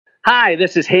Hi,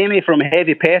 this is Haymie from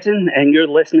Heavy Pettin, and you're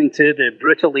listening to the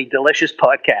Brutally Delicious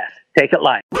podcast. Take it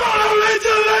live. Brutally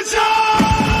Delicious!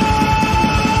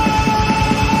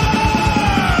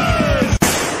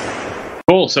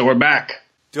 Cool, so we're back.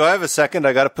 Do I have a second?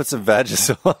 I got to put some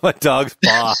Vagisil on my dog's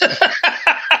paw.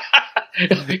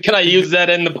 Can I use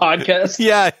that in the podcast?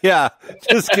 Yeah.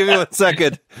 Just give me 1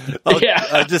 second.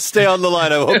 I'll just stay on the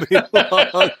line. I won't be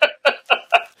long.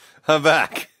 I'm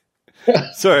back.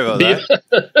 Sorry about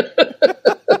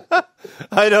that.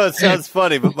 I know it sounds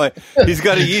funny, but he's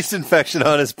got a yeast infection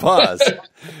on his paws.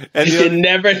 And you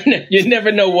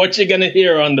never know what you're going to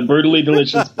hear on the Brutally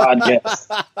Delicious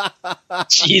podcast.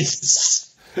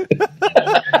 Jesus.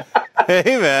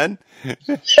 Hey, man.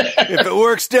 If it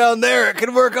works down there, it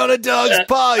can work on a dog's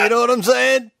paw. You know what I'm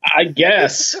saying? I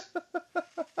guess.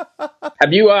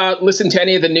 Have you listened to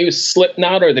any of the new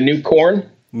Slipknot or the new Korn?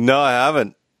 No, I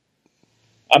haven't.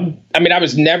 I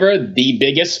was never the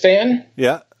biggest fan.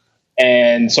 Yeah.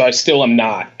 And so I still am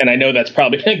not. And I know that's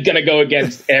probably going to go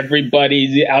against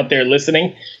everybody out there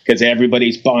listening because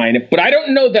everybody's buying it. But I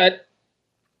don't know that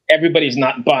everybody's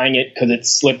not buying it because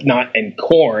it's Slipknot and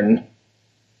Korn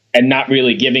and not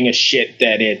really giving a shit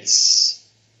that it's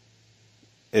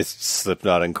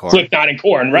Slipknot and Korn. Slipknot and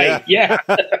Korn, right? Yeah.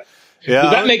 Yeah.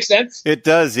 Does that make sense? It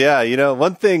does, yeah. You know,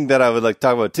 one thing that I would like to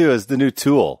talk about, too, is the new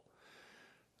Tool.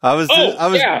 I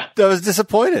was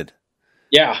disappointed.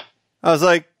 Yeah. I was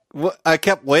like, I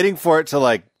kept waiting for it to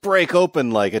like break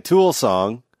open like a Tool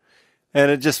song,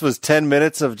 and it just was 10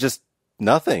 minutes of just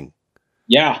nothing.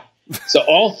 Yeah. So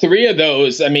all three of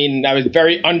those, I was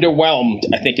very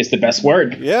underwhelmed, I think is the best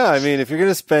word. Yeah, I mean, if you're going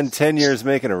to spend 10 years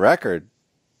making a record,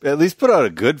 at least put out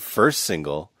a good first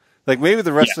single. Like maybe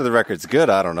the rest of the record's good,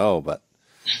 I don't know, but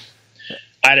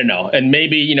I don't know. And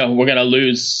maybe, we're going to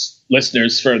lose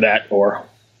listeners for that, or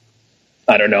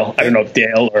I don't know. I don't know if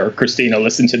Dale or Christina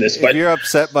listen to this, but if you're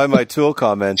upset by my Tool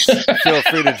comments, feel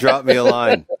free to drop me a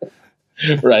line.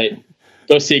 Right.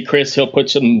 Go see Kris. He'll put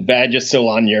some Vagisil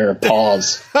on your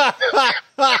paws.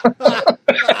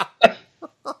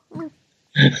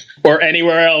 Or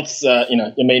anywhere else,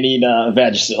 you may need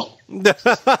Vagisil.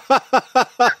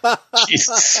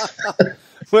 Jesus.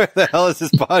 Where the hell is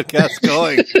this podcast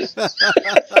going?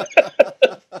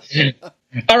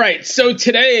 All right. So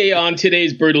on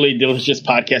today's Brutally Delicious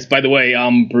podcast, by the way,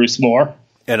 I'm Bruce Moore.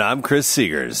 And I'm Kris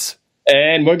Seegers.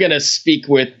 And we're going to speak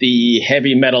with the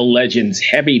heavy metal legends,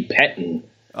 Heavy Pettin.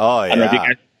 Oh, yeah.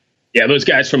 Those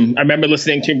guys I remember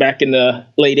listening to back in the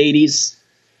late 80s,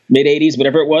 mid 80s,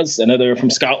 whatever it was. I know they were from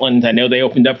Scotland. I know they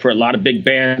opened up for a lot of big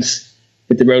bands,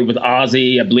 hit the road with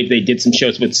Ozzy. I believe they did some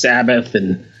shows with Sabbath,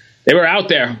 and they were out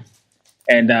there.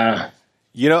 And, I've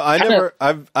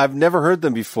never heard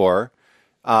them before.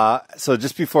 So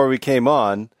just before we came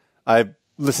on, I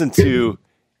listened to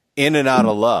In and Out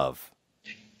of Love.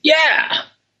 Yeah.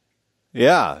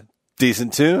 Yeah.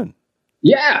 Decent tune.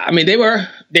 Yeah. They were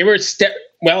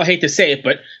I hate to say it,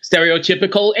 but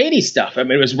stereotypical 80s stuff.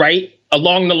 It was right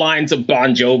along the lines of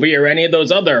Bon Jovi or any of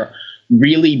those other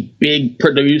really big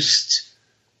produced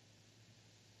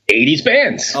 80s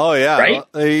bands. Oh, yeah. Right?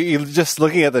 Well, just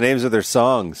looking at the names of their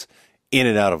songs, In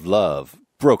and Out of Love,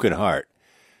 Broken Heart,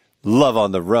 Love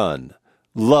on the Run,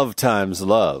 Love Times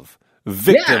Love,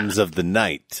 Victims of the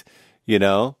Night,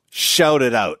 shout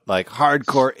it out, like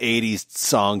hardcore 80s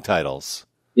song titles.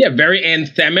 Yeah, very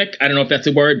anthemic. I don't know if that's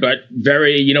a word, but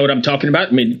very, you know what I'm talking about?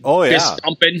 Fist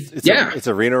pumping. It's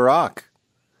arena rock.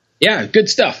 Yeah, good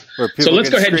stuff. So let's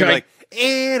go ahead and try. Like,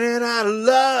 In and Out of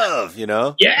Love,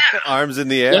 Yeah. Arms in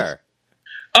the air.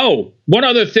 One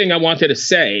other thing I wanted to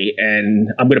say, and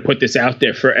I'm going to put this out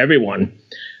there for everyone.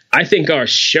 I think our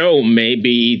show may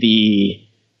be the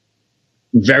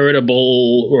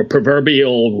veritable or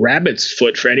proverbial rabbit's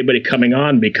foot for anybody coming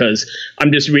on, because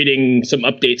I'm just reading some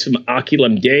updates from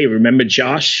Oculum Day. Remember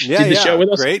Josh did the show with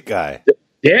us? Great guy.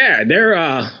 Yeah,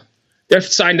 they're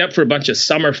signed up for a bunch of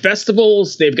summer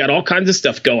festivals. They've got all kinds of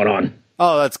stuff going on.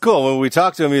 Oh, that's cool. When we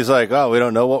talked to him, he's like, "Oh, we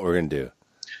don't know what we're going to do."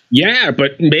 Yeah,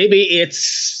 but maybe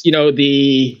it's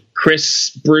the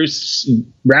Kris Bruce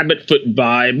rabbit foot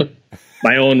vibe.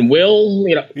 My own will,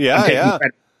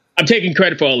 I'm taking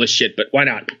credit for all this shit, but why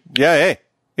not? Yeah,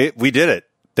 hey, we did it.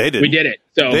 They did. We did it.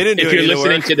 So they didn't if you're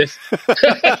listening to this,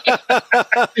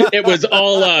 it was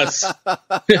all us.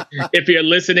 If you're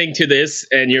listening to this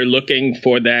and you're looking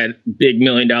for that big $1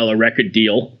 million record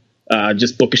deal,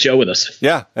 just book a show with us.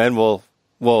 Yeah, and we'll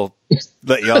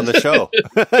let you on the show.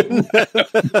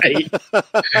 Right.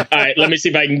 All right, let me see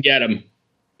if I can get him.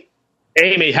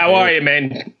 Amy, how are you,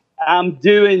 man? I'm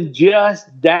doing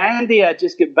just dandy. I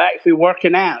just get back from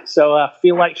working out, so I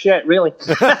feel like shit, really.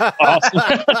 Awesome.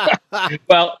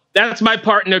 Well, That's my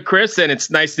partner, Kris, and it's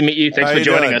nice to meet you. Thanks for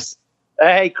joining us.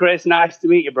 Hey, Kris, nice to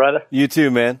meet you, brother. You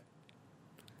too, man.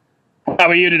 How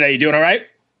are you today? You doing all right?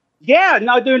 Yeah,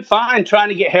 no, doing fine. Trying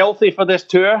to get healthy for this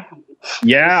tour.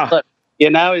 Yeah. But, you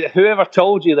know, whoever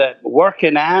told you that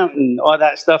working out and all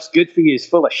that stuff's good for you is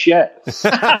full of shit.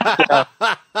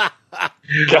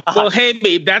 Well,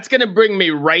 Haymie, that's going to bring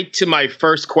me right to my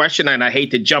first question, and I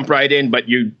hate to jump right in, but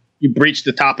you breached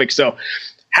the topic. So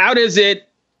how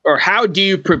do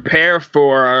you prepare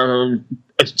for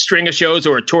a string of shows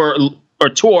or a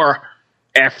tour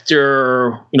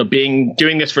after,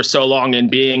 doing this for so long and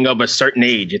being of a certain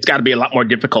age? It's got to be a lot more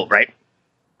difficult, right?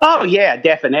 Oh, yeah,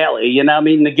 definitely.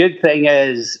 The good thing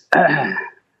is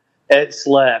it's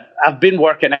like I've been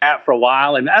working out for a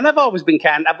while, and I've always been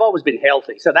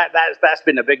healthy. So that's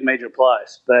been a big major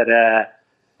plus. But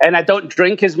and I don't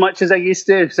drink as much as I used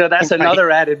to, so that's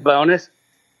another added bonus.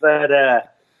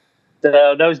 But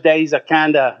so those days are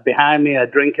kind of behind me. I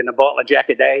drink a bottle of Jack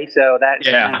a day, so that's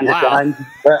done.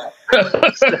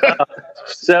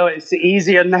 So it's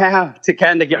easier now to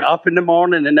kind of get up in the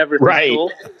morning and everything. Right.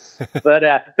 Cool. But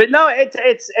no,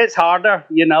 it's harder,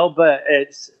 but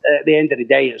it's at the end of the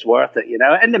day, it's worth it,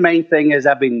 And the main thing is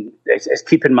it's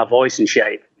keeping my voice in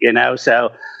shape,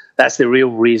 So that's the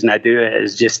real reason I do it,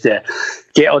 is just to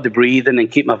get all the breathing and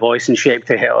keep my voice in shape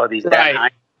to hit all these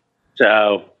nights.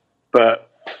 So, but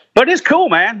it's cool,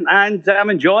 man, and I'm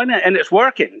enjoying it, and it's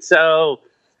working. So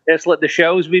it's like the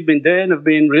shows we've been doing have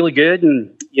been really good,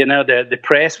 and the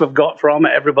press we've got from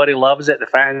it, everybody loves it, the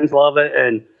fans love it,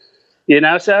 and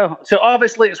so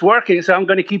obviously it's working. So I'm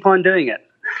going to keep on doing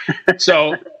it.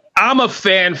 So I'm a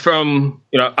fan from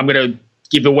I'm going to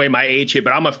give away my age here,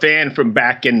 but I'm a fan from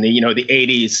back in the the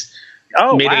 80s,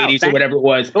 mid 80s or whatever it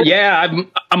was. Cool. Yeah,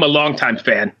 I'm a longtime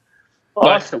fan.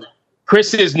 Awesome. But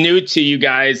Kris is new to you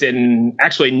guys and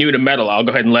actually new to metal. I'll go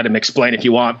ahead and let him explain if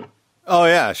you want. Oh,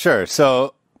 yeah, sure.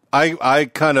 So I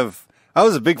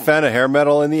was a big fan of hair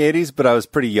metal in the 80s, but I was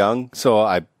pretty young.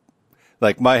 So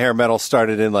my hair metal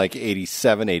started in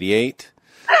 87, 88.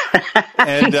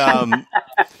 And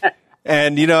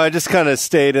I just kind of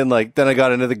stayed in then I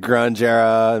got into the grunge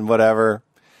era and whatever.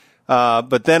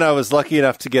 But then I was lucky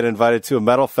enough to get invited to a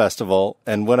metal festival.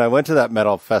 And when I went to that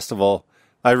metal festival,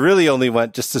 I really only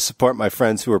went just to support my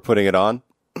friends who were putting it on.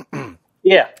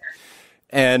 Yeah.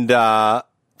 And, I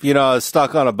was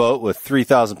stuck on a boat with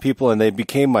 3,000 people, and they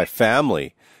became my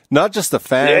family. Not just the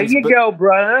fans. There you go,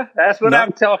 brother. That's what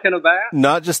I'm talking about.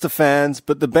 Not just the fans,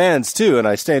 but the bands, too. And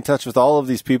I stay in touch with all of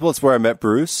these people. It's where I met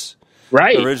Bruce.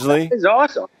 Right. Originally. That is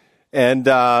awesome. And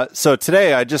so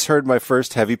today I just heard my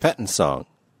first Heavy Pettin song.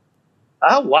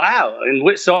 Oh, wow. And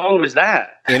which song was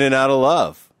that? In and Out of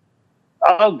Love.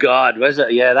 Oh God, was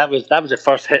it? Yeah, that was the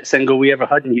first hit single we ever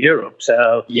had in Europe.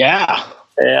 So yeah.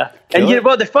 And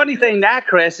the funny thing now,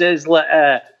 Kris, is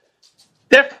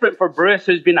different for Bruce,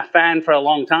 who's been a fan for a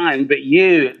long time. But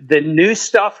the new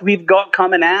stuff we've got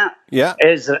coming out,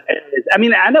 is I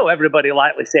mean, I know everybody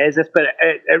lightly says this, but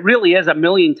it really is a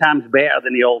million times better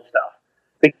than the old stuff,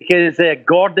 because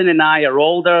Gordon and I are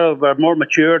older, we're more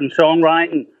mature in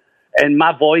songwriting. And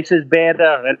my voice is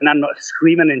better, and I'm not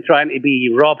screaming and trying to be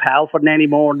Rob Halford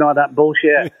anymore and all that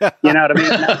bullshit. You know what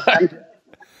I mean?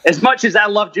 As much as I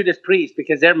love Judas Priest,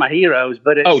 because they're my heroes,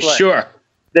 but it's sure.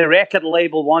 The record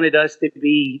label wanted us to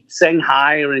sing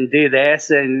higher and do this,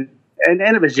 and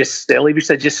it was just silly. We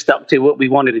just stuck to what we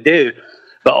wanted to do,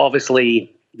 but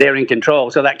obviously they're in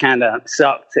control, so that kind of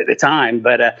sucked at the time.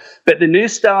 But the new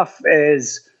stuff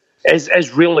is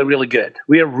really, really good.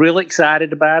 We are really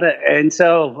excited about it, and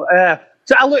so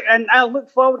I look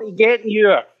forward to getting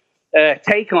your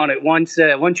take on it once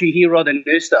you hear all the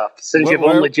new stuff. Since you've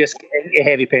only just get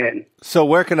Heavy Pettin. So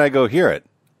where can I go hear it?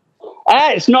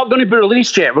 It's not going to be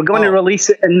released yet. We're going to release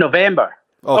it in November.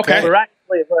 Okay. We're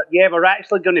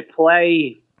actually going to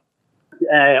play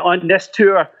on this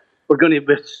tour. We're going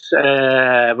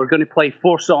to play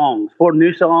 4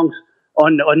 new songs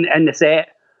in the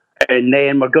set. And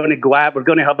then we're going to go out. We're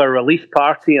going to have a release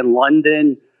party in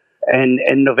London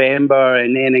in November,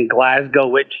 and then in Glasgow,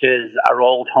 which is our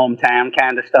old hometown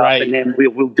kind of stuff. Right. And then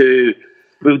we'll do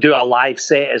a live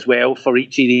set as well for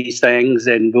each of these things,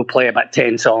 and we'll play about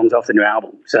 10 songs off the new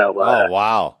album. So,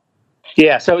 wow.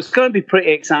 Yeah, so it's going to be pretty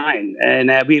exciting.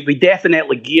 And we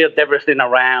definitely geared everything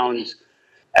around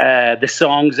the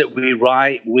songs that we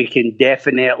write. We can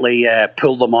definitely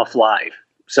pull them off live.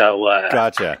 So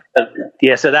gotcha.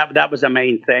 So that was the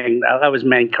main thing. That was the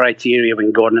main criteria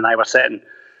when Gordon and I were sitting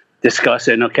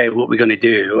discussing, okay, what we're going to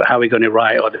do, how we're going to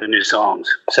write all the new songs.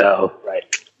 So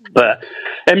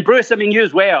and Bruce, I mean, you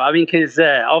as well. I mean, because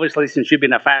obviously since you've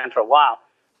been a fan for a while,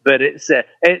 but it's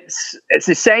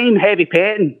the same Heavy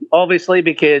Pettin, obviously,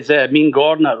 because me and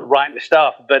Gordon are writing the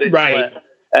stuff, but it's right.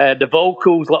 The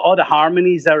vocals, like, all the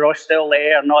harmonies are all still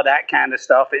there and all that kind of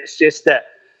stuff. It's just that,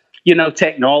 you know,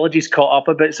 technology's caught up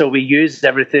a bit, so we use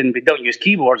everything. We don't use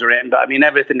keyboards or anything, but I mean,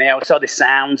 everything else, all the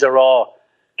sounds are all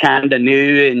kind of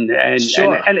new, and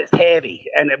it's heavy,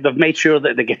 and they've made sure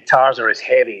that the guitars are as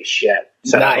heavy as shit.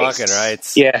 So, nice. Fucking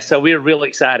right. Yeah, so we're really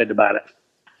excited about it.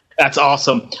 That's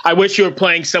awesome. I wish you were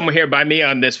playing somewhere here by me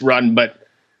on this run, but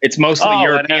it's mostly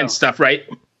European stuff, right?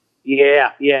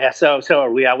 Yeah. So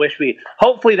are we. I wish we.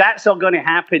 Hopefully, that's all going to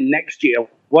happen next year.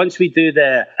 Once we do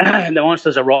the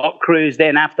Monsters of Rock cruise,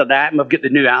 then after that, we'll get the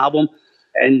new album,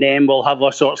 and then we'll have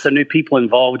all sorts of new people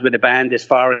involved with the band as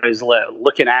far as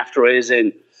looking after us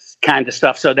and kind of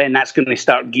stuff. So then that's going to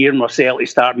start gearing ourselves to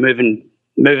start moving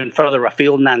further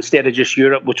afield now. Instead of just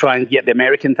Europe, we'll try and get the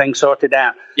American thing sorted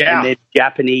out. Yeah. And the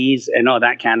Japanese and all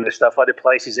that kind of stuff, other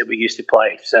places that we used to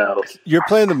play. So you're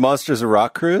playing the Monsters of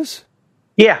Rock cruise?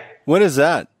 Yeah. When is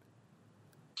that?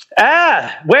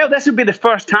 Well, this would be the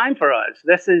first time for us.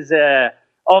 This is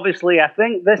obviously, I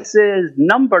think this is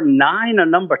number 9 or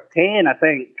number 10, I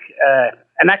think.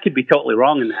 And I could be totally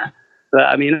wrong in that. But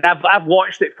I mean, I've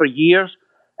watched it for years,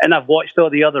 and I've watched all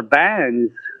the other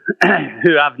bands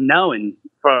who I've known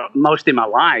for most of my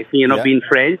life, you know, being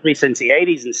friends with me since the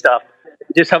 80s and stuff.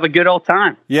 Just have a good old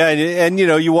time. Yeah, and you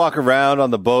know, you walk around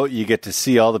on the boat, you get to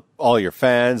see all your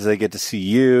fans, they get to see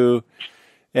you.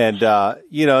 And,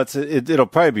 you know, it'll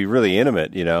probably be really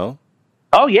intimate, you know?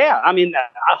 Oh, yeah. I mean,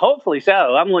 hopefully so.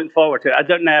 I'm looking forward to it. I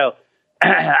don't know.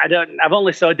 I've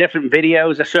only saw different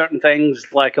videos of certain things,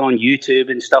 like on YouTube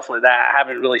and stuff like that. I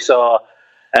haven't really saw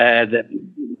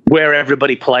where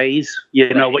everybody plays,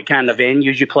 you know, what kind of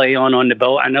venues you play on the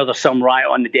boat. I know there's some right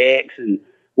on the decks and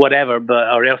whatever,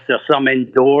 or else there's some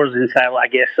indoors inside. I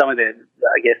guess they'll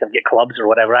get clubs or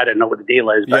whatever. I don't know what the deal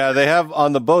is. But. Yeah, they have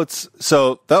on the boats.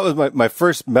 So that was my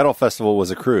first metal festival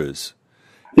was a cruise.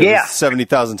 It was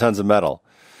 70,000 tons of metal.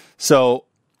 So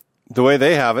the way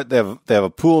they have it, they have a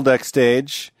pool deck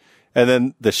stage, and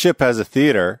then the ship has a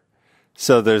theater.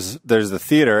 So there's the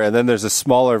theater, and then there's a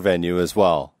smaller venue as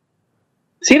well.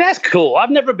 See, that's cool. I've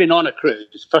never been on a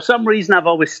cruise. For some reason, I've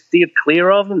always steered clear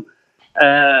of them.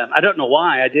 I don't know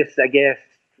why. I guess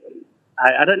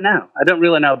I don't know. I don't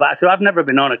really know. But so I've never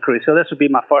been on a cruise, so this would be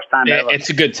my first time ever. It's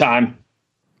a good time.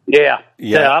 Yeah,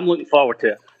 I'm looking forward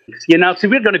to it. You know, so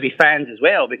we're going to be fans as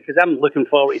well, because I'm looking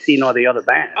forward to seeing all the other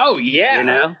bands. Oh, yeah. You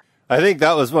know? I think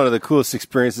that was one of the coolest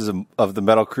experiences of the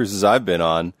metal cruises I've been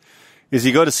on, is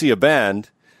you go to see a band,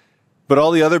 but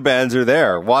all the other bands are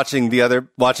there watching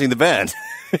the band.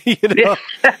 You know?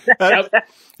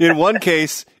 In one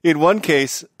case,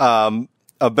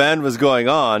 a band was going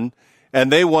on,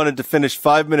 and they wanted to finish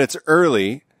 5 minutes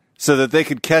early so that they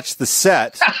could catch the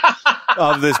set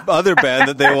of this other band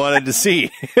that they wanted to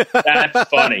see. That's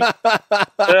funny. So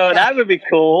that would be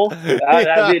cool.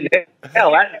 I mean,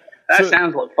 hell, that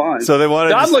sounds like fun. So they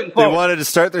wanted to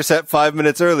start their set 5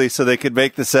 minutes early so they could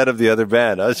make the set of the other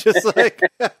band. I was just like,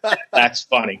 that's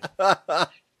funny.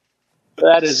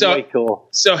 That is really cool.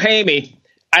 So, Haymie,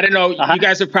 I don't know. You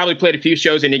guys have probably played a few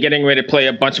shows, and you're getting ready to play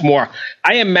a bunch more.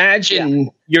 I imagine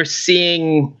you're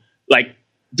seeing like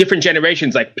different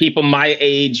generations, like people my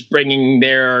age bringing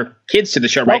their kids to the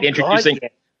show, right? Introducing,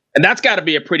 and that's got to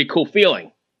be a pretty cool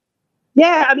feeling.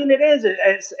 Yeah, I mean, it is.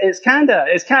 It's kind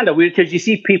of weird, because you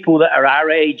see people that are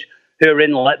our age who are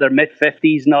in like their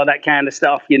mid-50s and all that kind of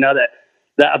stuff, you know,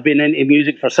 that have been into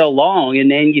music for so long,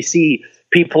 and then you see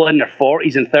people in their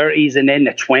 40s and 30s and then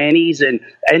the 20s, and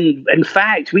in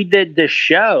fact, we did this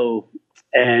show,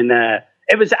 and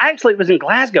it was in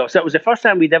Glasgow, so it was the first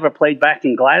time we'd ever played back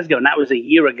in Glasgow, and that was a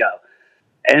year ago,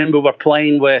 and we were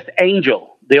playing with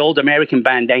Angel, the old American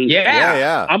band Angel.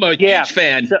 Yeah. I'm a huge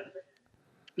fan. So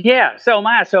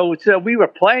we were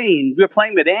playing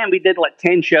with them. We did like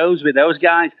 10 shows with those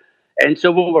guys, and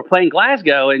so we were playing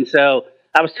Glasgow, and so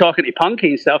I was talking to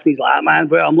Punky and stuff, and he's like, man,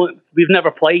 we've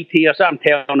never played here, so I'm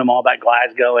telling him all about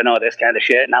Glasgow and all this kind of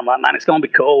shit, and I'm like, man, it's going to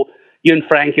be cool. You and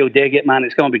Frankie will dig it, man.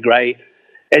 It's going to be great.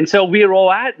 And so we were all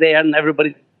out there, and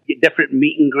everybody get different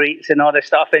meet and greets and all this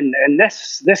stuff, and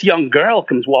this young girl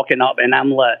comes walking up, and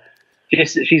I'm like,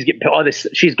 she's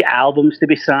got albums to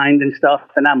be signed and stuff,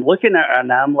 and I'm looking at her,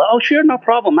 and I'm like, oh, sure, no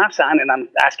problem, I'll sign it, and I'm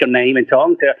asking her name and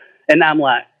talking to her, and I'm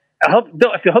like, I hope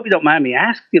you don't mind me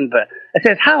asking, but I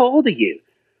said, how old are you?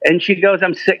 And she goes,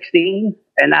 I'm 16.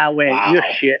 And I went, wow. You're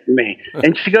shitting me.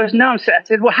 And she goes, no. I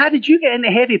said, well, how did you get into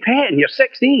Heavy Pettin? You're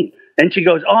 16. And she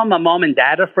goes, oh, my mom and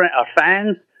dad are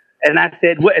fans. And I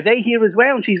said, what, are they here as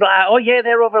well? And she's like, oh, yeah,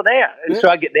 they're over there. And so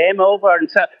I get them over. And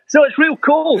so it's real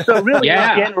cool. So really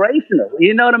generational.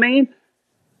 You know what I mean?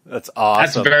 That's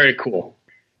awesome. That's very cool.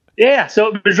 Yeah,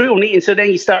 so it was real neat. And so then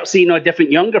you start seeing all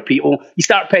different younger people. You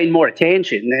start paying more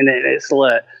attention. And it's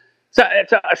like, so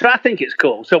I think it's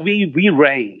cool. So we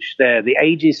range the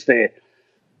ages for,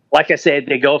 like I said,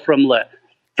 they go from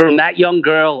that young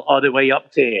girl all the way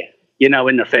up to, you know,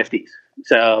 in their 50s.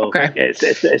 So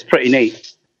it's pretty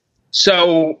neat.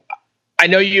 So I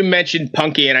know you mentioned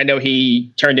Punky, and I know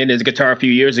he turned in his guitar a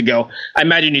few years ago. I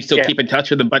imagine you still keep in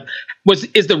touch with him, but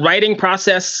is the writing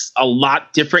process a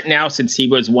lot different now since he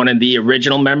was one of the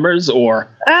original members, or?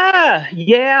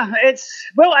 Yeah,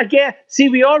 I guess, see,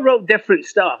 we all wrote different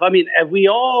stuff. I mean,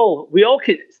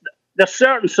 there's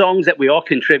certain songs that we all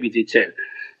contributed to.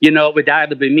 You know, it would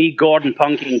either be me, Gordon,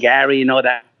 Punky, and Gary, you know,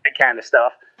 that kind of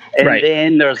stuff. And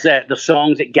then there's the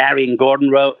songs that Gary and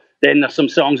Gordon wrote. Then there's some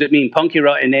songs that me and Punky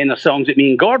wrote, and then there's songs that me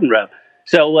and Gordon wrote.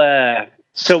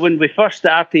 So when we first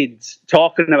started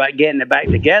talking about getting it back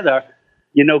together,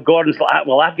 you know, Gordon's like,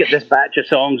 well, I've got this batch of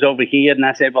songs over here. And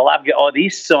I said, well, I've got all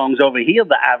these songs over here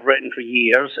that I've written for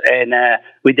years and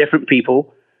with different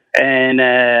people.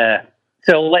 And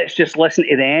so let's just listen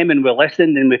to them. And we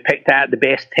listened, and we picked out the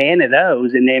best 10 of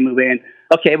those. And then we went,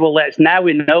 okay, well, now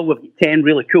we know we've got 10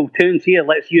 really cool tunes here.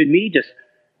 Let's you and me just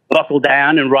buckle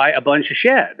down and write a bunch of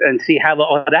shit and see how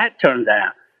all that turns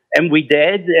out. And we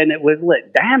did, and it was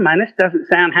like, damn, man, this doesn't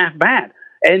sound half bad.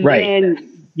 And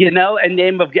then, you know, and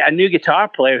then we've got a new guitar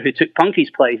player who took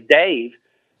Punky's place, Dave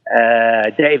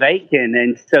Aitken.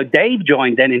 And so Dave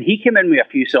joined in, and he came in with a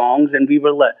few songs, and we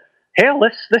were like, hell,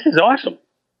 this is awesome.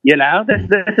 You know, this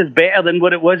is better than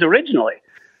what it was originally.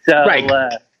 So,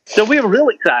 so we were real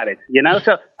excited, you know.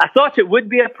 So I thought it would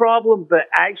be a problem, but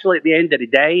actually at the end of the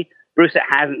day, Bruce, it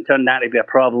hasn't turned out to be a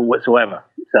problem whatsoever.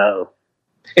 So,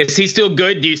 is he still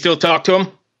good? Do you still talk to him?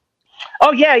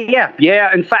 Oh yeah.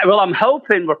 In fact, well, I'm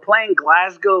hoping we're playing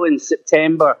Glasgow in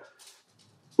September.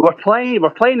 We're playing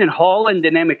in Holland,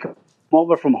 and then we come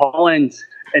over from Holland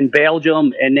and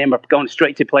Belgium, and then we're going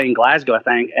straight to playing Glasgow, I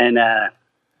think. And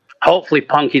hopefully,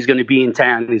 Punky's going to be in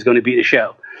town. He's going to be the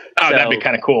show. Oh, so, that'd be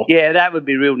kind of cool. Yeah, that would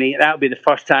be real neat. That would be the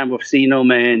first time we've seen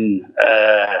him in.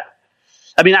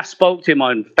 I mean, I've spoke to him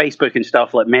on Facebook and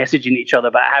stuff, like messaging each other,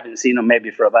 but I haven't seen him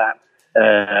maybe for about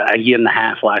a year and a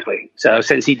half, likely. So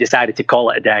since he decided to call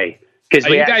it a day, because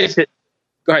go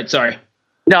ahead. Sorry.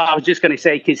 No, I was just going to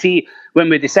say, because when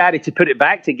we decided to put it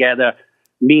back together,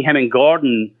 me, him, and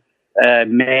Gordon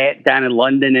met down in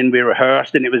London, and we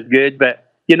rehearsed, and it was good.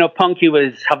 But you know, Punky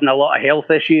was having a lot of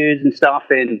health issues and stuff,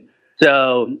 and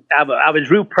so I was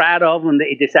real proud of him that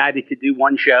he decided to do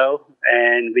one show,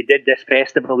 and we did this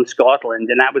festival in Scotland,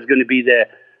 and that was going to be the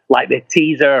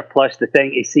teaser plus the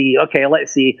thing to see, okay,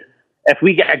 let's see, if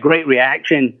we get a great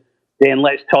reaction, then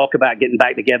let's talk about getting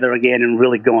back together again and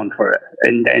really going for it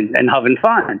and having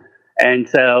fun. And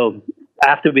so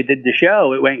after we did the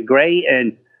show, it went great,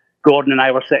 and Gordon and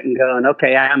I were sitting going,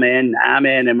 okay, I'm in,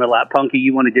 and we're like, Punky,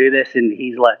 you want to do this? And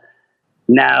he's like,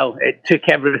 no, it took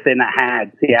everything I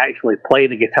had to actually play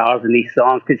the guitars in these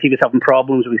songs because he was having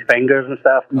problems with his fingers and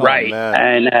stuff. Oh, right.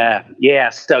 Man.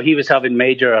 And so he was having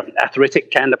major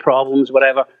arthritic kind of problems,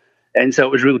 whatever. And so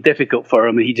it was real difficult for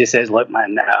him. And he just says, look,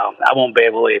 man, no, I won't be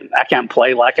able to, I can't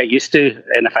play like I used to.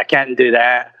 And if I can't do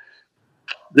that,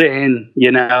 then,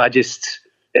 you know, it's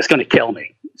going to kill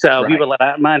me. So we were like,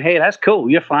 man, hey, that's cool.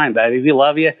 You're fine, baby. We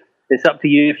love you. It's up to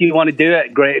you. If you want to do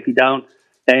it, great. If you don't.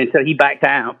 And so he backed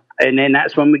out. And then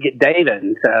that's when we get Dave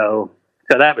in. So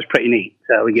that was pretty neat.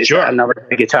 So we get another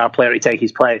guitar player to take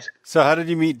his place. So how did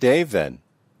you meet Dave then?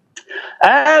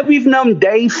 We've known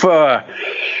Dave for,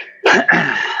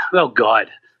 oh God.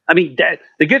 I mean,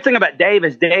 the good thing about Dave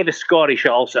is Scottish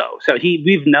also. So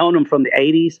we've known him from the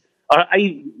 80s. Or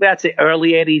that's the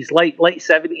early 80s, late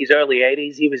 70s, early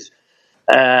 80s.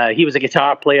 He was a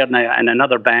guitar player in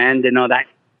another band and all that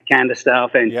kind of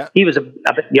stuff, and he was a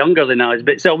bit younger than us,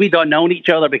 but so we don't know each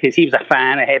other because he was a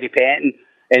fan of Heavy Pettin,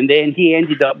 and then he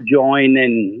ended up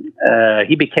joining.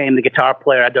 He became the guitar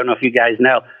player. I don't know if you guys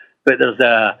know, but in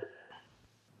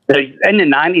the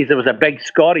 90s there was a big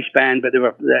Scottish band, but they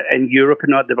were in Europe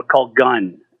and they were called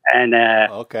Gun, and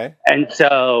and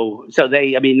so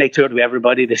they toured with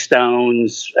everybody, the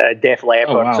Stones, Def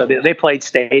Leppard, so they played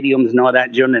stadiums and all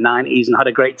that during the 90s and had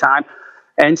a great time,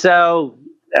 and so.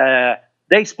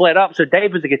 They split up, so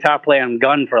Dave was a guitar player in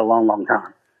Gun for a long, long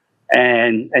time.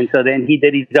 And so then he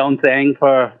did his own thing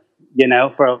for 10,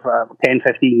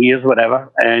 15 years, whatever.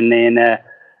 And then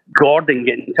Gordon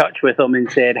get in touch with him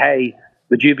and said, hey,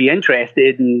 would you be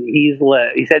interested? And he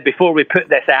said, before we put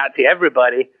this out to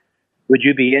everybody, would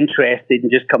you be interested in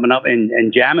just coming up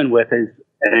and jamming with us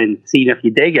and seeing if you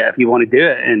dig it, if you want to do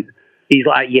it? And he's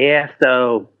like, yeah.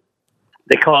 So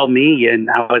they called me, and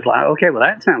I was like, okay, well,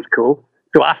 that sounds cool.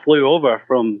 So I flew over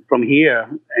from here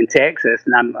in Texas,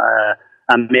 and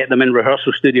I met them in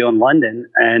rehearsal studio in London,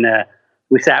 and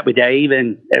we sat with Dave,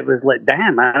 and it was like,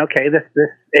 damn, man, okay, this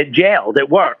it gelled. It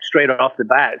worked straight off the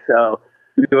bat. So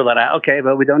we were like, okay,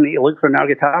 well, we don't need to look for another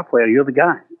guitar player. You're the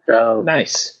guy. So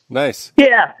Nice.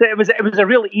 yeah, so it was a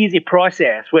really easy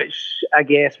process, which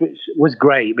was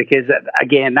great, because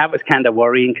again, that was kind of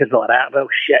worrying, because like, oh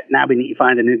shit, now we need to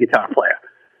find a new guitar player,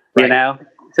 you know.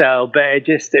 So, but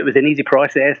it was an easy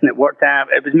process, and it worked out.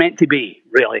 It was meant to be,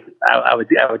 really. I would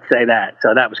say that.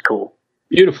 So that was cool.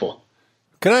 Beautiful.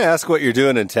 Can I ask what you're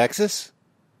doing in Texas?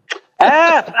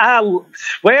 Well,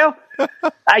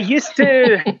 I used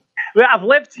to. Well, I've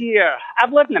lived here.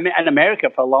 I've lived in America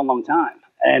for a long, long time,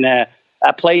 and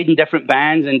I played in different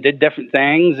bands and did different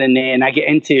things, and then I get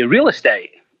into real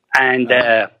estate, and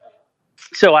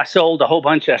so I sold a whole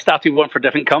bunch. I started working for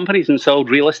different companies and sold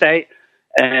real estate.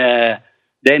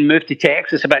 Then moved to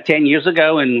Texas about 10 years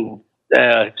ago and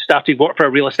started work for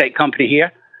a real estate company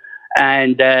here,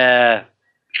 and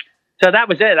so that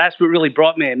was it. That's what really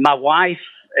brought me. My wife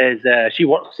she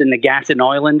works in the gas and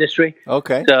oil industry.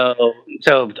 Okay. So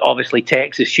obviously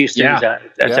Texas, Houston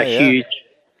is a huge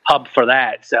hub for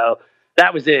that. So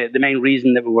that was the main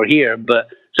reason that we were here. But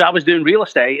so I was doing real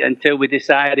estate until we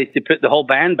decided to put the whole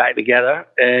band back together,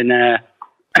 and now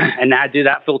I do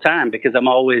that full time, because I'm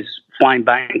always flying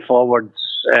back and forth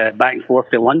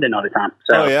to London all the time.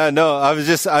 So. Oh yeah, no, I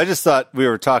just thought we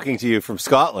were talking to you from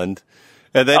Scotland,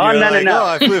 and then no,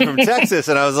 I flew from Texas,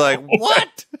 and I was like,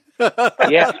 what?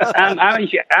 Yeah,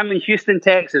 I'm in Houston,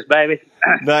 Texas, baby.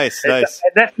 Nice. At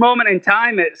this moment in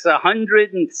time, it's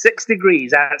 106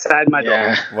 degrees outside my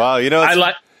door. Wow,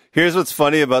 here's what's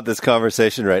funny about this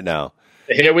conversation right now.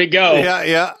 Here we go.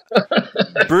 Yeah.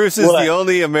 Bruce is the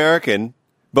only American,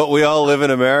 but we all live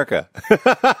in America.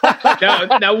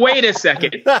 Now, wait a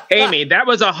second. Haymie, that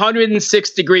was 106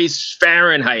 degrees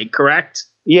Fahrenheit, correct?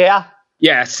 Yeah.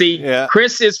 Yeah, see,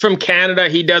 Kris is from Canada.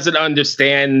 He doesn't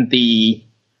understand the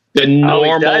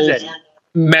normal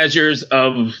measures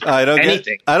of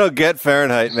anything. I don't get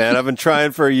Fahrenheit, man. I've been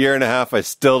trying for a year and a half. I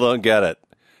still don't get it.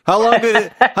 How long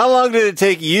did it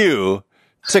take you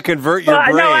to convert your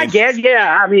brain? No, I guess,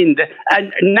 yeah. I mean,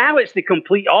 and now it's the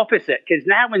complete opposite, because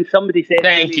now when somebody says,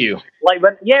 "Thank you," like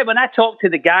when I talk to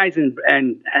the guys in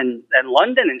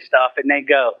London and stuff, and they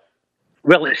go,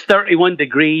 "Well, it's 31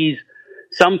 degrees,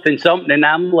 something," and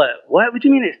I'm like, "What? What do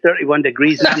you mean it's 31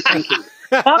 degrees?" And I'm thinking,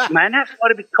 fuck, man, that's got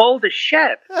to be cold as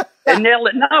shit. And they're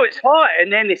like, no, it's hot.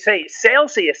 And then they say it's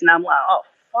Celsius, and I'm like, oh,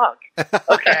 fuck.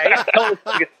 Okay.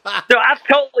 So I've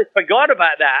totally forgot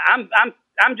about that.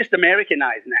 I'm just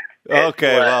Americanized now.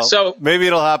 Okay, well, so maybe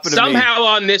it'll happen to me. Somehow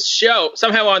on this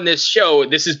show,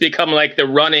 this has become like the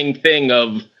running thing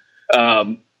of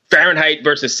Fahrenheit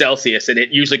versus Celsius, and it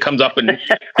usually comes up, and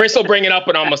Kris will bring it up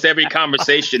in almost every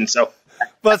conversation. So.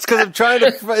 But it's because I'm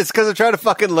trying to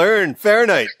fucking learn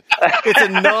Fahrenheit. It's a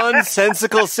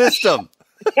nonsensical system.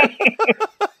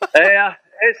 Yeah,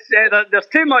 there's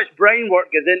too much brain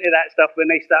work goes into that stuff when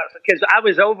they start. Because I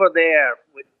was over there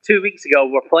 2 weeks ago.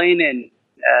 We're playing in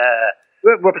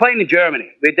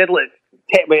Germany. I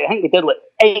think we did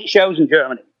 8 shows in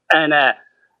Germany, and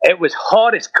it was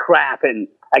hot as crap. And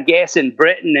I guess in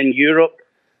Britain and Europe,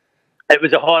 it was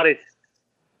the hottest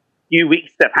few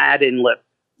weeks they've had in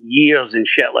years and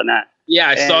shit like that. Yeah,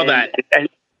 I saw that.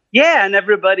 And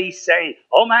everybody's saying,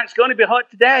 "Oh man, it's going to be hot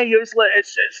today. It's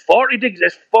 40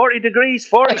 degrees,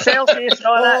 40 Celsius, and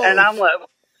all that." And I'm like,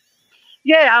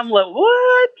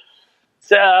 what?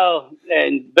 So,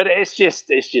 but it's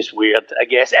just weird, I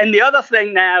guess. And the other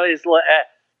thing now is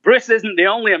Bruce isn't the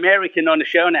only American on the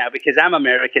show now, because I'm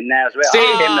American now as well.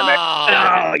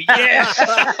 Oh yes.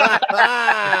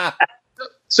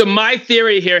 So my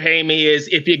theory here, Haymie, is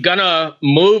if you're gonna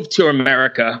move to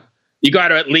America, you got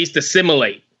to at least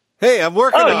assimilate. Hey, I'm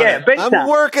working on it. I'm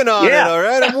working on it. All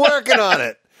right, I'm working on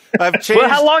it. I've changed. Well,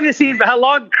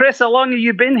 Kris? How long have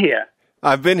you been here?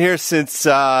 I've been here since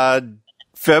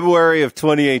February of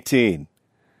 2018.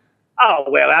 Oh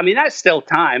well, I mean that's still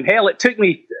time. Hell, it took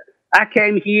me. I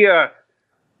came here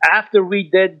after we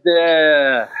did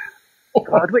the.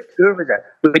 God, what tour was it?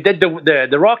 We did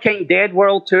the Rock Ain't Dead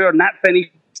World Tour, and that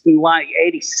finished in like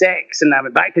 '86, and I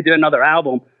went back to do another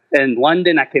album in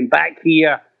London. I came back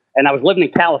here, and I was living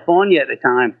in California at the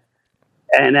time,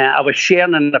 and I was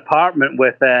sharing an apartment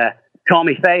with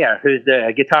Tommy Thayer, who's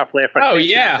the guitar player for. Oh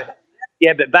yeah,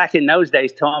 yeah. But back in those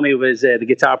days, Tommy was the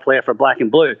guitar player for Black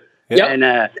and Blue, yep.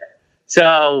 And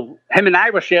So him and I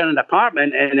were sharing an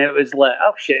apartment, and it was like,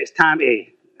 oh shit, it's time to.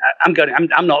 I'm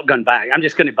not going back. I'm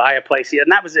just going to buy a place here,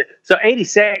 and that was it. So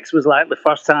 '86 was like the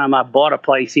first time I bought a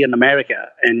place here in America,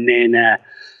 and then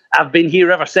I've been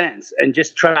here ever since, and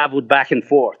just traveled back and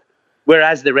forth.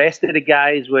 Whereas the rest of the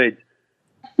guys would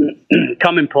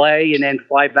come and play, and then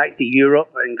fly back to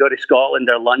Europe and go to Scotland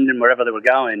or London, wherever they were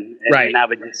going, and then I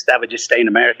would just stay in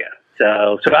America.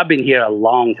 So I've been here a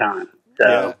long time.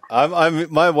 So yeah,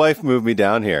 my wife moved me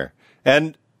down here,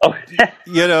 and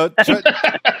you know,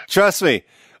 trust me,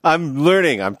 I'm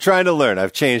learning. I'm trying to learn.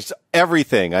 I've changed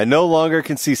everything. I no longer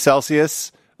can see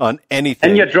Celsius on anything.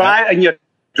 And you're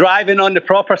driving on the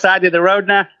proper side of the road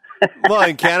now. Well,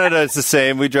 in Canada, it's the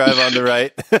same. We drive on the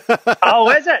right.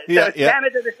 Oh, is it? Yeah, so is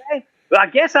Canada the same? Well, I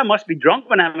guess I must be drunk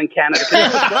when I'm in Canada,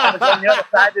 because I was on the other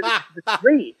side of the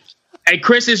street. Hey,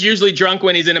 Kris is usually drunk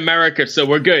when he's in America, so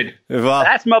we're good. Well,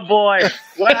 that's my boy.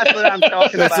 Well, that's what I'm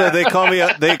talking about. So they call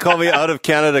me out of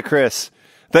Canada, Kris.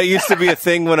 That used to be a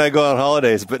thing when I go on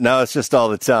holidays, but now it's just all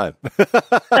the time.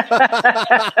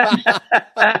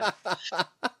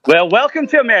 Well, welcome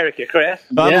to America, Kris.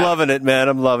 I'm loving it, man.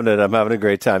 I'm loving it. I'm having a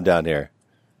great time down here.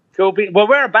 Cool. Well,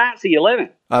 whereabouts are you living?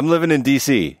 I'm living in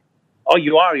D.C. Oh,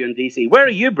 you are? You're in D.C. Where are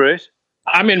you, Bruce?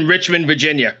 I'm in Richmond,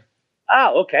 Virginia.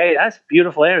 Oh, okay. That's a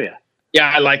beautiful area. Yeah,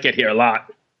 I like it here a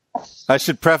lot. I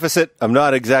should preface it. I'm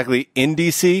not exactly in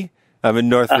D.C. I'm in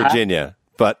North Virginia,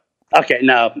 but... Okay,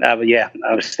 no, yeah,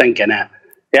 I was thinking that.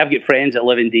 Yeah, I've got friends that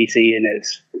live in D.C., and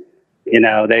it's, you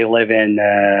know, they live in,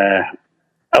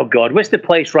 oh, God, what's the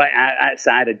place right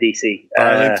outside of D.C.?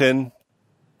 Arlington?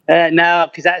 No,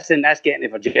 because that's getting to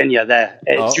Virginia there.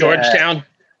 It's Georgetown?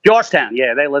 Georgetown,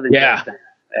 yeah, they live in Georgetown.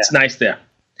 Yeah. It's nice there.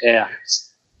 Yeah.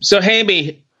 So,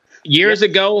 Haymie, years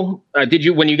ago,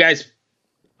 when you guys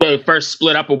first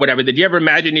split up or whatever, did you ever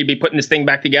imagine you'd be putting this thing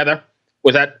back together?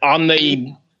 Was that on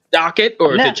the docket,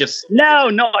 or is it just... No,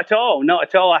 not at all. Not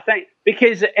at all. I think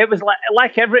because it was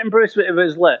like everything, Bruce, it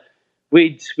was like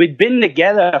we'd been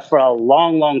together for a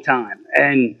long, long time.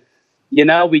 And, you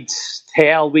know, we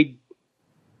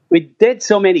did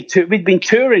so many tours. We'd been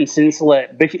touring since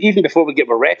even before we get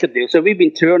a record deal. So we've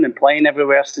been touring and playing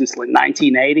everywhere since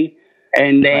 1980.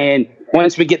 And then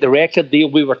once we get the record deal,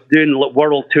 we were doing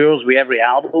world tours with every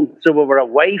album. So we were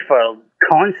away for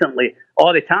constantly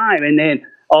all the time. And then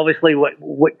obviously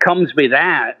what comes with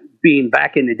that, being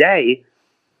back in the day,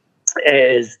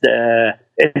 is the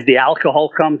alcohol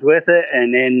comes with it,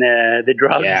 and then the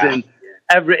drugs and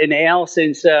everything else.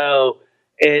 And so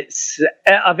it's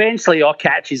eventually all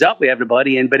catches up with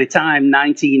everybody. And by the time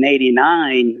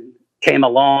 1989 came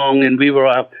along and we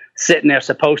were sitting there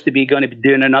supposed to be going to be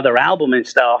doing another album and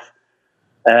stuff,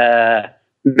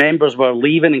 members were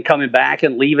leaving and coming back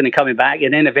and leaving and coming back.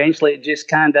 And then eventually it just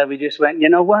we just went, you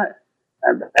know what?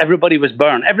 Everybody was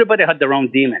burned. Everybody had their own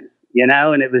demon, you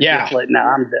know, and it was just like, no,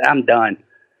 I'm done.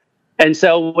 And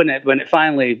so when it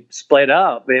finally split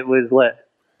up, it was like,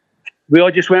 we all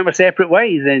just went our separate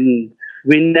ways, and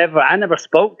I never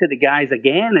spoke to the guys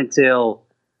again until,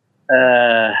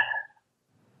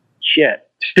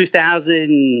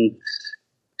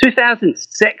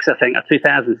 2006, I think, or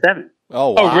 2007.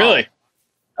 Oh, wow. Oh, really?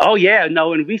 Oh, yeah. No,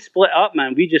 when we split up,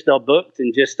 man, we just all booked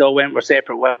and just all went our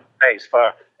separate ways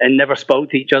and never spoke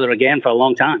to each other again for a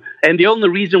long time. And the only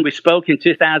reason we spoke in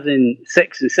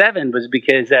 2006 and 2007 was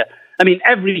because,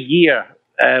 every year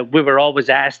we were always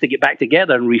asked to get back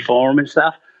together and reform and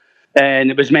stuff. And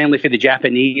it was mainly for the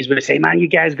Japanese. We'd say, man, you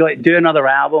guys got to do another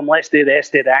album. Let's do this,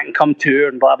 do that, and come tour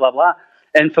and blah, blah, blah.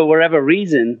 And for whatever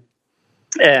reason,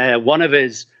 one of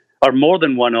us, or more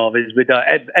than one of us,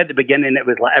 at the beginning, it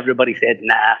was like everybody said,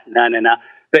 nah.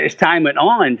 But as time went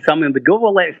on, someone would go,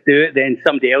 well, let's do it. Then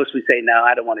somebody else would say, no,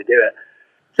 I don't want to do it.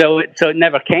 So it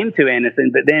never came to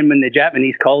anything. But then when the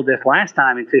Japanese called us last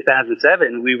time in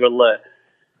 2007, we were like,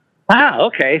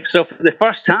 okay. So for the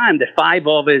first time, the five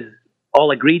of us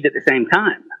all agreed at the same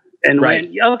time. And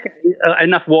went, okay,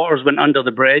 enough waters went under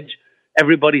the bridge.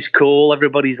 Everybody's cool.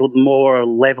 Everybody's more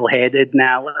level-headed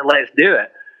now. Let's do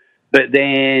it. But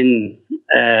then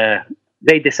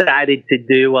they decided to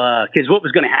do, because what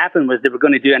was going to happen was they were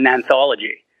going to do an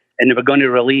anthology, and they were going to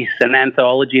release an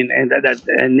anthology, and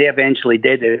they eventually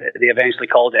did it. They eventually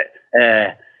called it,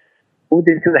 I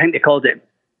think they called it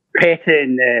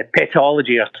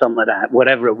Petology or something like that,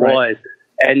 whatever it was.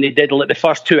 And they did the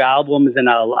first two albums and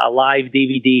a live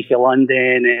DVD for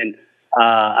London and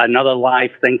another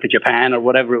live thing for Japan or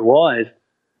whatever it was.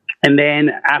 And then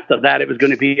after that, it was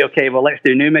going to be, okay, well, let's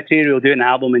do new material, do an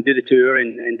album and do the tour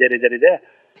and da-da-da-da-da.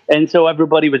 And so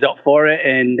everybody was up for it.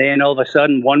 And then all of a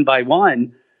sudden, one by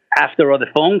one, after all the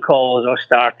phone calls all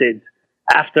started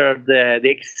after the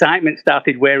excitement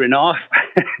started wearing off,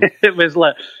 it was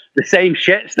like the same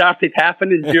shit started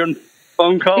happening during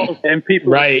phone calls, and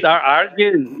people would start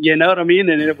arguing. You know what I mean?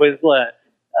 And it was like,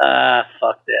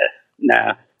 fuck this.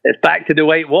 No, it's back to the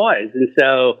way it was. And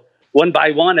so one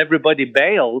by one, everybody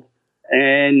bailed.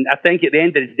 And I think at the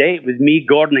end of the day, it was me,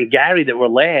 Gordon, and Gary that were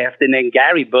left. And then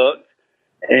Gary booked.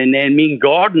 And then me and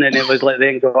Gordon, and it was like,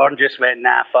 then Gordon just went,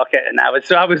 nah, fuck it. And I was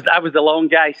the lone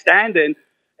guy standing.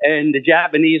 And the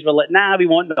Japanese were like, nah, we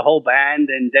want the whole band,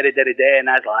 and da-da-da-da-da. And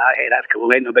I was like, oh, hey, that's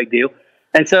cool, ain't no big deal.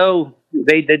 And so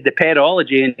they did the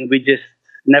pedology, and we just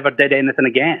never did anything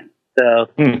again.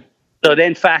 So so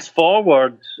then fast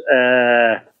forward,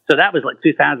 so that was like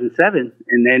 2007.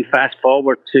 And then fast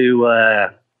forward to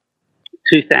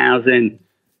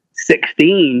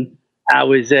 2016, I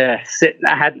was sitting,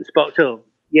 I hadn't spoken to,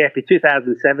 for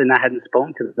 2007, I hadn't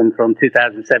spoken to them from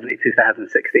 2007 to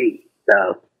 2016.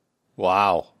 So.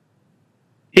 Wow.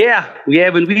 Yeah.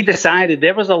 When we decided,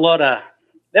 there was a lot of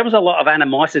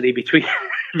animosity between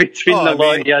the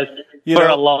lawyers for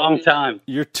a long time.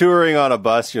 You're touring on a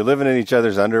bus. You're living in each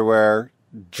other's underwear,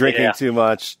 drinking too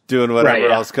much, doing whatever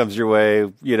else comes your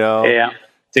way. You know. Yeah.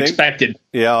 It's expected.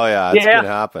 Yeah. Oh yeah. It's gonna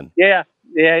happen. Yeah.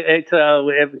 Yeah. It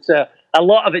was a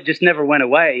lot of it just never went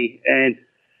away, and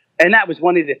that was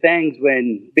one of the things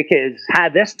because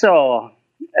had this all.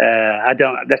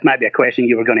 This might be a question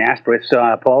you were going to ask, Chris, so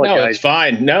I apologize. No, it's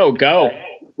fine. No, go.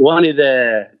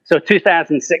 So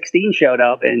 2016 showed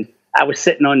up, and I was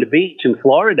sitting on the beach in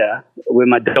Florida with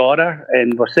my daughter,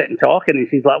 and we're sitting talking, and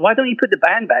she's like, why don't you put the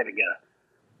band back together?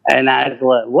 And I was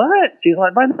like, what? She's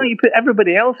like, why don't you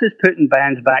everybody else is putting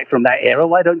bands back from that era.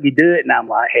 Why don't you do it? And I'm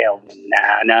like, hell,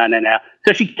 no.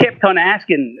 So she kept on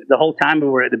asking the whole time we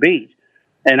were at the beach.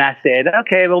 And I said,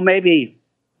 okay, well, maybe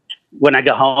when I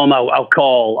go home, I'll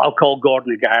call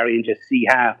Gordon and Gary and just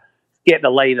get the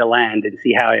lay of the land and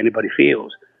see how anybody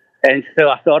feels. And so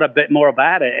I thought a bit more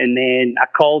about it, and then I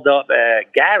called up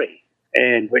Gary,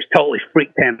 which totally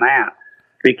freaked him out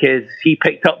because he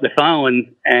picked up the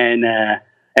phone and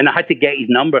I had to get his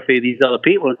number for these other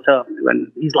people. And so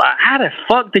he's like, how the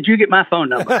fuck did you get my phone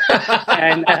number?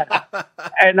 and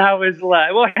I was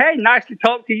like, well, hey, nice to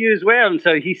talk to you as well. And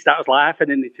so he starts laughing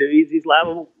in the twos. He's like,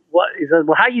 well, what? He says,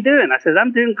 well, how you doing? I said,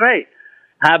 I'm doing great.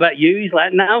 How about you? He's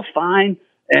like, no, fine.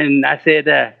 And I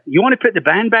said, you want to put the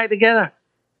band back together?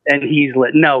 And he's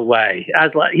like, no way. I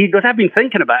was like, he goes, I've been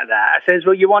thinking about that. I says,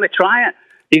 well, you want to try it?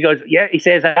 He goes, yeah. He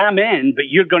says, I'm in, but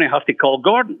you're going to have to call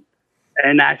Gordon.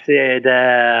 And I said,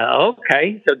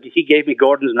 okay. So he gave me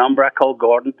Gordon's number. I called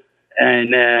Gordon,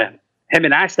 and him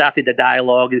and I started the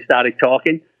dialogue and started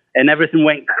talking, and everything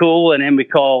went cool. And then we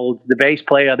called the bass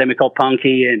player, then we called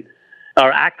Punky,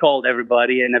 or I called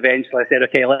everybody, and eventually I said,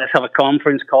 okay, let's have a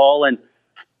conference call. And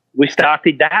we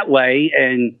started that way.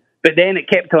 But then it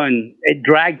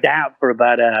dragged out for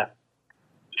about,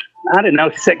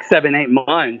 6, 7, 8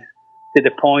 months, to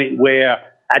the point where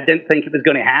I didn't think it was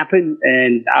going to happen.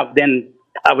 And then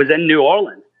I was in New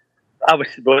Orleans.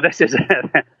 This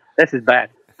is bad.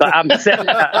 But I'm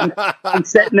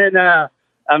sitting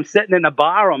in a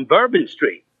bar on Bourbon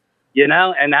Street, and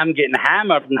I'm getting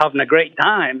hammered and having a great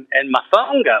time, and my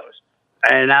phone goes,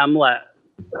 and I'm like,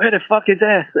 where the fuck is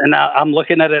this? And I'm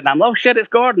looking at it, and I'm like, oh shit, it's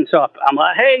Gordon. So I'm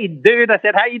like, hey dude, I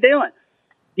said, how you doing?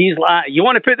 He's like, you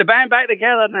want to put the band back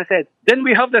together? And I said, didn't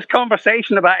we have this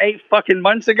conversation about 8 fucking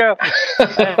months ago?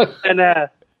 and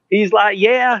he's like,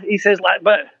 yeah. He says, like,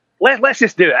 but let's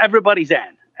just do it. Everybody's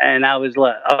in. And I was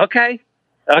like, okay,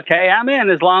 I'm in.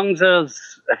 As long as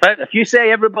if you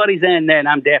say everybody's in, then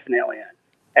I'm definitely in.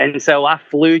 And so I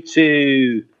flew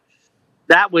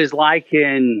that was like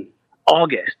in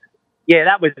August. Yeah,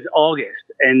 that was August.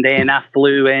 And then I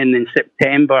flew in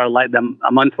September, like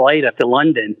a month later, to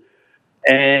London.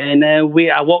 And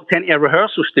I walked into a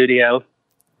rehearsal studio,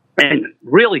 and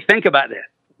really think about this.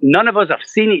 None of us have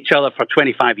seen each other for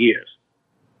 25 years.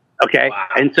 Okay. Wow.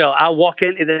 And so I walk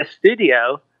into the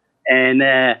studio, and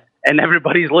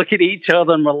everybody's looking at each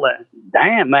other, and we're like,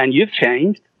 damn, man, you've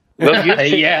changed. Well, you've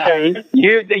changed.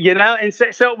 And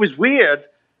so it was weird,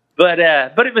 but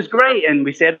it was great. And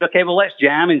we said, okay, well, let's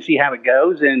jam and see how it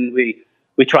goes. And we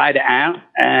tried it out,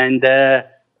 and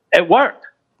it worked.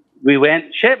 We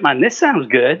went, shit, man, this sounds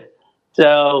good.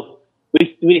 So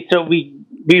we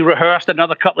rehearsed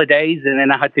another couple of days, and then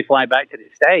I had to fly back to the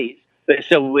States. But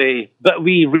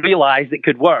we realized it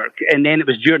could work. And then it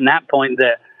was during that point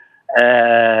that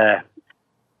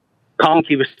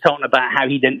Conky was talking about how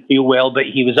he didn't feel well, but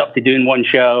he was up to doing one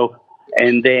show.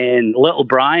 And then Little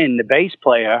Brian, the bass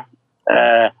player,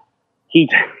 he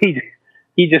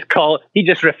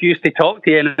just refused to talk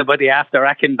to anybody after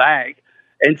I came back.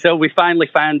 And so we finally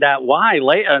found out why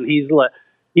later. And he's like,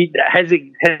 his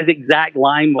exact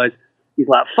line was, he's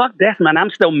like, "Fuck this, man. I'm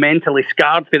still mentally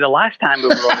scarred for the last time we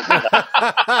were over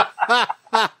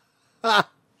there."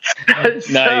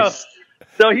 Nice.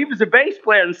 So he was a bass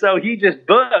player, and so he just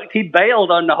booked. He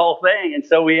bailed on the whole thing, and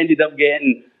so we ended up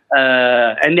getting.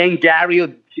 And then Gary,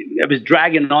 it was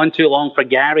dragging on too long for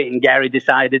Gary, and Gary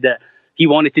decided that he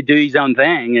wanted to do his own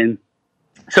thing, and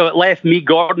so it left me,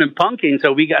 Gordon, and Punky. And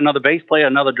so we got another bass player,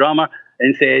 another drummer,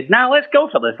 and said, "Now let's go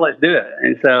for this. Let's do it."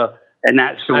 And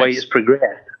that's the way it's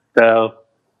progressed. So,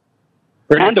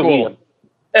 pretty cool.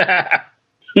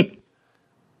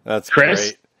 That's Kris?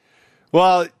 great.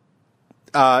 Well,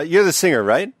 you're the singer,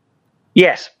 right?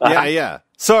 Yes. Yeah.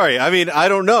 Sorry, I mean, I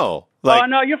don't know. Oh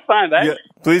no, you're fine, man.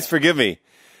 Please forgive me.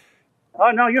 Oh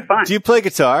no, you're fine. Do you play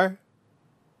guitar?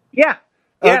 Yeah.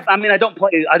 I mean, I don't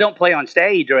play on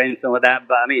stage or anything like that.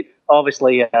 But I mean,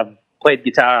 obviously, I've played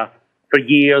guitar for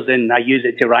years, and I use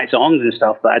it to write songs and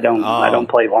stuff. But I don't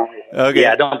play live. Okay.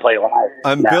 Yeah, I don't play live.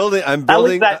 I'm building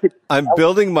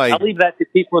my. I'll leave that to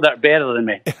people that are better than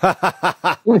me.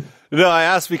 No, I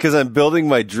asked because I'm building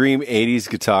my dream '80s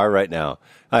guitar right now.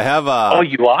 I have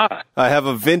you are. I have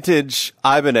a vintage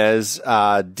Ibanez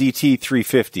DT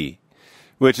 350,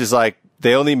 which is like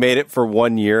they only made it for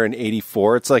 1 year in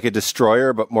 '84. It's like a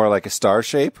destroyer, but more like a star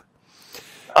shape.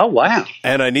 Oh wow!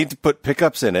 And I need to put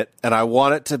pickups in it, and I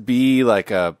want it to be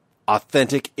like a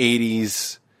authentic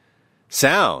 '80s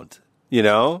sound, you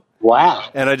know? Wow!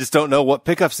 And I just don't know what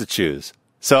pickups to choose.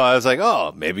 So I was like,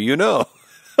 oh, maybe you know.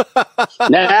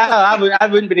 No, I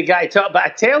wouldn't be the guy to talk. But I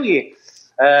tell you,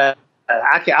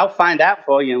 I'll find out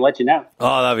for you and let you know.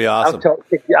 Oh, that'd be awesome.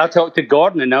 I'll talk to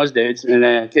Gordon and those dudes, and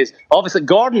because obviously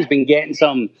Gordon's been getting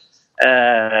some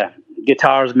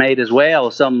guitars made as well.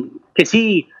 Because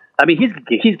he's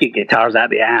getting guitars out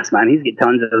the ass, man. He's got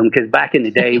tons of them. Because back in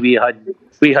the day, we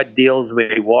had deals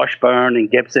with Washburn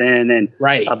and Gibson and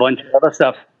a bunch of other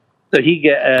stuff. So he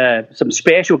got some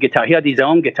special guitar. He had his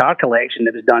own guitar collection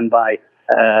that was done by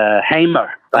Haymie,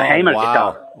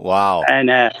 guitar. Wow.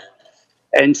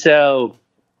 And so,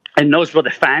 and those were the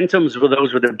Phantoms.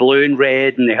 Those were the blue and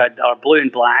red, and they had blue and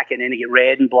black, and then they get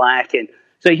red and black, and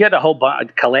so he had a whole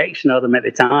collection of them at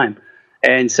the time.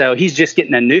 And so he's just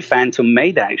getting a new Phantom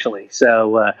made, actually.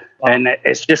 So, and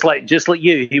it's just like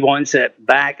you. He wants it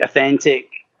back, authentic,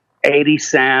 80s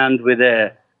sound with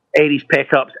the 80s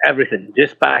pickups, everything,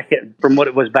 just back from what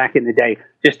it was back in the day,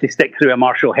 just to stick through a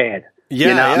Marshall head. Yeah,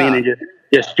 you know what I mean? And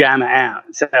just jam it out.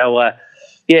 So,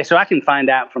 so I can find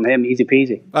out from him, easy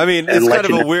peasy. I mean, it's kind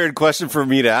of a weird question for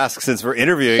me to ask since we're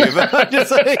interviewing him. I'm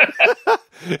just like,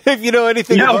 if you know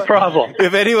anything, no problem.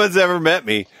 If anyone's ever met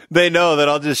me, they know that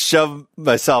I'll just shove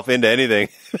myself into anything.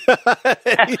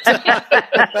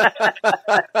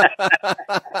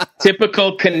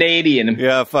 Typical Canadian.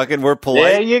 Yeah, fucking, we're polite.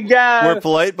 There you go. We're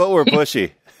polite, but we're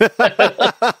pushy.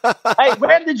 Hey,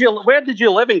 where did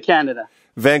you live in Canada?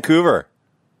 Vancouver.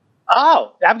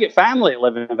 Oh, I've got family that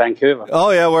live in Vancouver. Oh,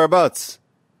 yeah, whereabouts?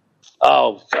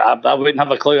 Oh, I wouldn't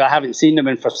have a clue. I haven't seen them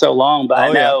in for so long, but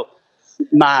I know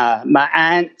my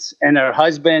aunt and her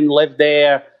husband lived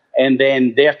there, and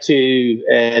then their two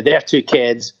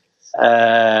kids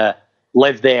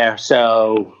live there.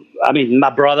 So, I mean, my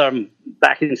brother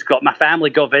back in Scotland, my family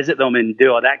go visit them and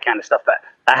do all that kind of stuff, but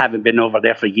I haven't been over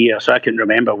there for years, so I couldn't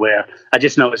remember where. I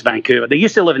just know it's Vancouver. They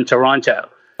used to live in Toronto.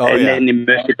 Then they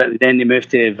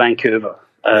moved to Vancouver.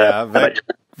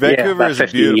 Vancouver is a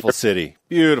beautiful city.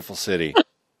 Beautiful city.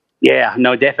 Yeah,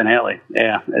 no, definitely.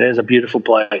 Yeah, it is a beautiful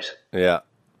place. Yeah.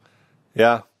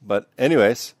 Yeah, but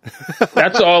anyways.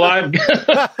 That's all I've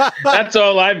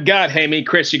got, Haymie.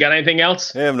 Kris, you got anything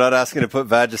else? Hey, I'm not asking to put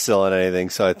Vagisil on anything,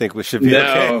 so I think we should be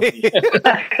okay.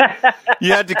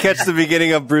 You had to catch the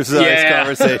beginning of Bruce's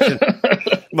conversation.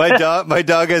 My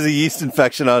dog has a yeast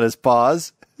infection on his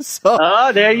paws.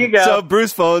 So, there you go. So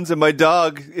Bruce phones, and my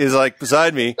dog is like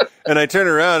beside me, and I turn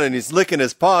around, and he's licking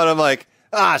his paw, and I'm like,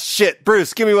 shit,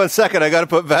 Bruce, give me 1 second. I got to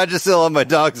put Vagisil on my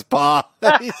dog's paw.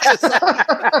 He's just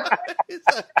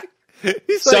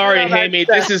he's sorry, Haymie.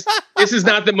 This is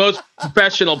not the most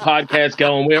professional podcast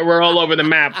going. We're all over the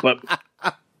map, but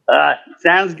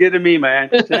sounds good to me, man.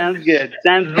 Sounds good.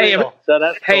 Sounds real. So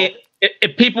that's cool. Hey,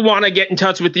 if people want to get in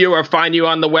touch with you or find you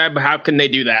on the web, how can they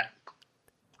do that?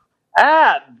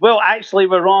 Well, actually,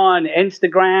 we're on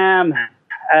Instagram,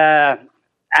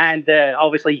 and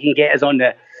obviously you can get us on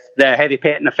the Heavy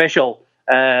Pettin official,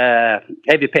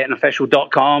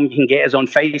 heavypettinofficial.com. You can get us on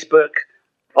Facebook,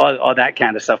 all that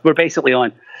kind of stuff. We're basically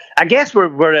on. I guess we're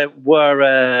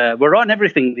on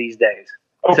everything these days.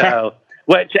 Okay. So,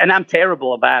 and I'm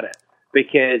terrible about it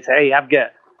because hey, I've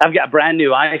got I've got a brand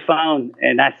new iPhone,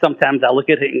 and sometimes I look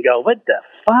at it and go, "What the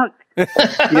fuck?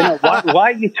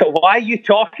 Why are you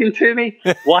talking to me?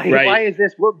 Why is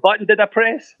this? What button did I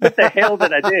press? What the hell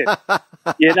did I do?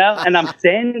 And I'm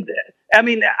saying, I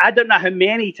mean, I don't know how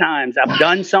many times I've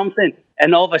done something,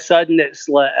 and all of a sudden it's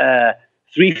like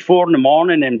 3-4 in the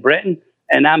morning in Britain,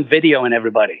 and I'm videoing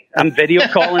everybody. I'm video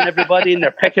calling everybody, and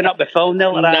they're picking up the phone.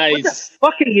 They're like, nice. "What the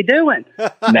fuck are you doing?"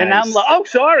 Nice. And I'm like, "Oh,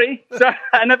 sorry.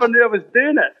 I never knew I was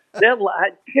doing it." They're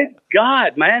like, "Good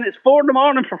God, man, it's 4 in the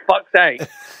morning for fuck's sake."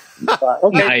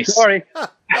 Okay, nice. Sorry.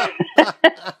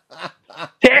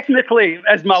 Technically,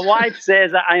 as my wife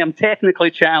says, I am technically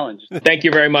challenged. Thank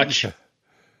you very much.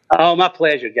 Oh, my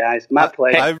pleasure, guys. My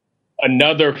pleasure.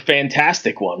 Another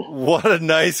fantastic one. What a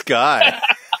nice guy.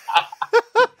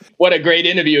 What a great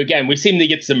interview again. We seem to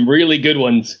get some really good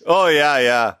ones. Oh,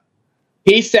 yeah.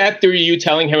 He sat through you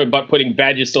telling him about putting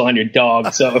Vagisil on your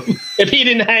dog. So if he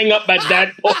didn't hang up at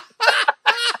that point.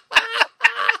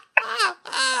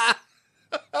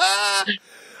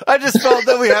 I just felt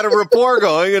that we had a rapport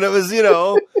going, and it was,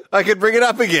 I could bring it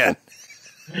up again.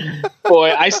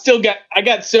 Boy, I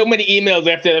got so many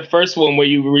emails after the first one where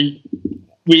you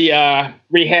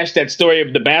rehashed that story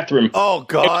of the bathroom. Oh,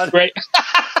 God. Right.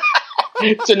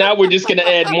 So now we're just going to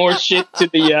add more shit to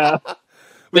the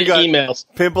emails.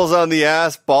 Pimples on the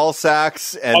ass, ball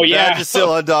sacks, and Vagisil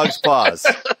on dog's paws.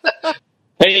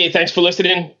 Hey, thanks for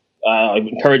listening. I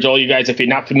encourage all you guys, if you're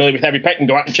not familiar with Heavy Pettin,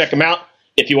 go out and check them out.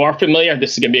 If you are familiar,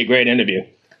 this is going to be a great interview.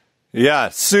 Yeah,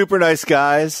 super nice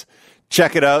guys.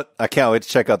 Check it out. I can't wait to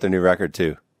check out their new record,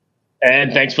 too.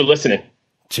 And thanks for listening.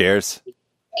 Cheers.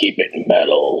 Keep it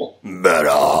metal.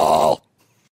 Metal.